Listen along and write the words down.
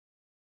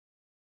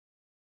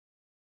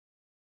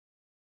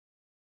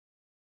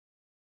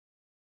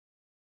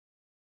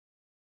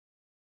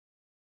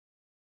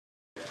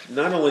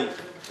not only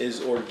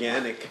is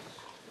organic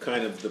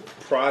kind of the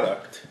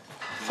product,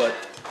 but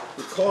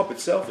the co-op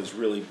itself has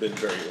really been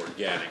very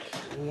organic.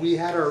 We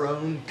had our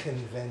own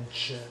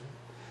convention.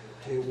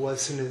 It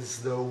wasn't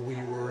as though we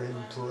were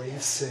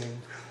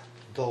embracing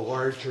the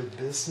larger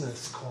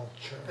business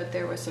culture. But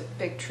there was a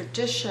big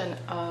tradition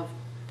of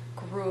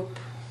group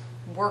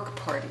work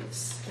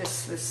parties.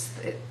 This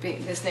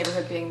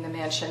neighborhood being the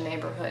Mansion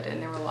neighborhood,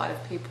 and there were a lot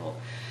of people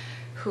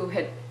who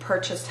had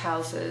purchased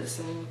houses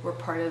and were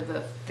part of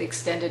the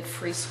extended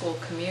free school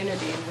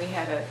community, and we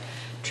had a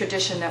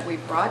tradition that we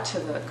brought to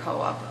the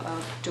co-op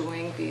of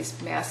doing these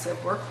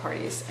massive work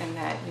parties, and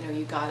that, you know,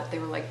 you got it, they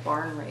were like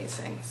barn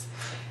raisings,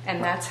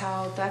 and that's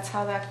how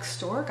that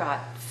store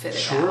got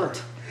fitted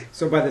out.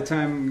 So by the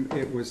time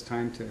it was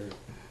time to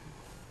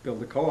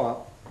build a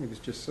co-op, it was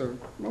just so,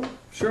 well,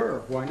 sure,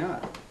 why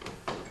not?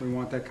 We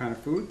want that kind of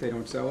food, they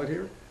don't sell it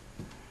here,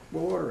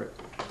 we'll order it.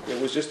 It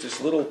was just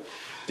this little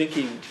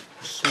dinky,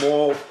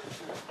 small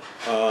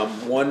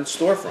one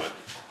storefront.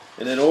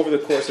 And then over the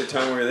course of the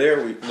time we were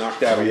there, we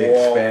knocked out a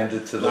wall,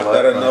 expanded to the knocked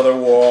out another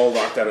wall,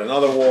 knocked out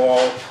another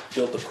wall,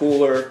 built a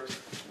cooler,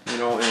 you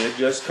know, and it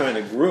just kind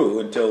of grew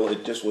until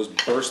it just was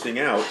bursting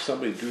out.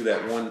 Somebody drew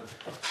that one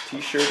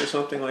T-shirt or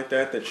something like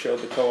that that showed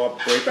the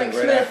co-op breaking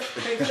right out.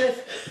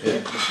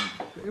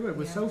 It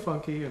was so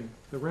funky, and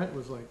the rent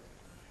was like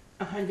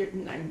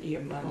 $190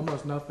 a month.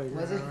 almost nothing.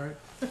 Was it? Right?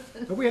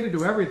 But we had to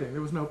do everything.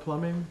 There was no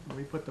plumbing.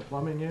 We put the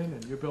plumbing in,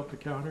 and you built the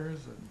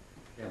counters, and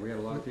Yeah, we had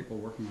a lot of people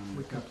working on it.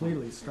 we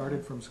completely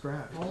started from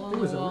scratch. Oh, It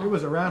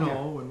was a rat Yeah.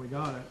 hole when we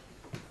got it.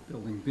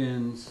 Building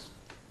bins,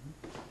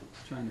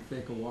 trying to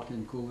fake a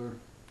walk-in cooler.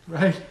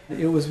 Right.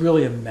 It was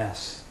really a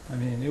mess. I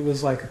mean, it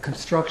was like a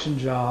construction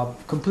job,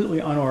 completely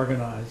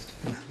unorganized.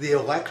 The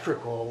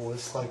electrical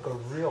was like a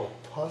real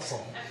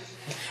puzzle.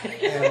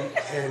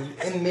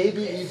 and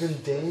maybe even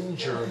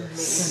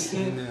dangerous,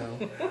 you know.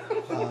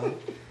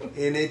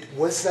 And it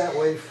was that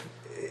way.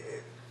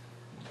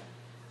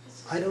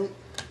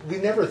 We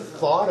never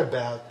thought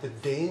about the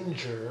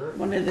danger.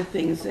 One of the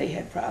things they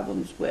had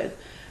problems with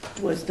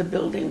was the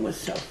building was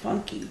so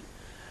funky.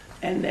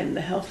 And then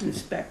the health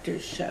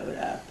inspectors showed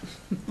up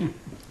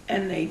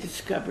and they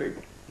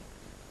discovered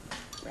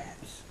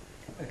rats.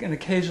 An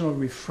occasional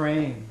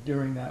refrain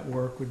during that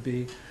work would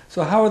be,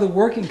 so how are the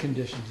working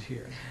conditions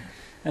here?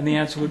 And the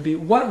answer would be,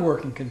 what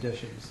working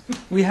conditions?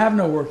 We have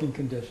no working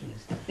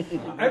conditions.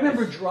 I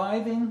remember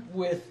driving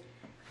with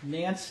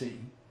Nancy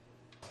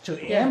to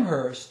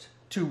Amherst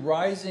to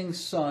Rising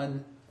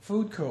Sun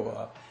Food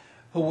Co-op,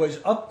 who was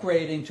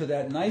upgrading to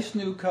that nice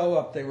new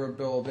co-op they were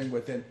building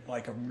with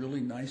like a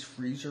really nice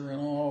freezer and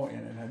all,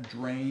 and it had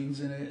drains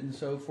in it and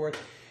so forth.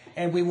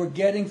 And we were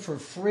getting for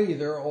free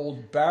their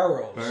old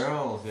barrels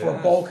for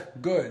bulk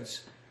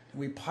goods.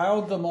 We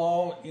piled them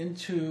all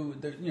into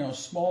the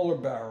smaller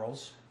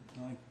barrels,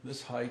 like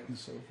this height and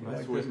so forth.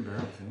 Nice Like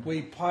barrels, yeah.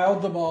 we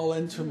piled them all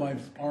into my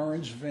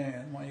orange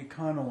van, my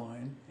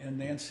Econoline, and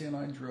Nancy and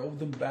I drove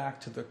them back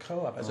to the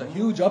co-op as a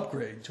huge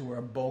upgrade to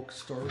our bulk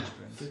storage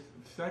bins.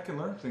 I can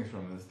learn things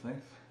from this.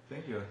 Thanks.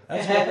 Thank you.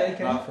 That's where they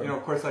came from.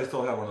 Of course, I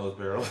still have one of those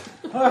barrels.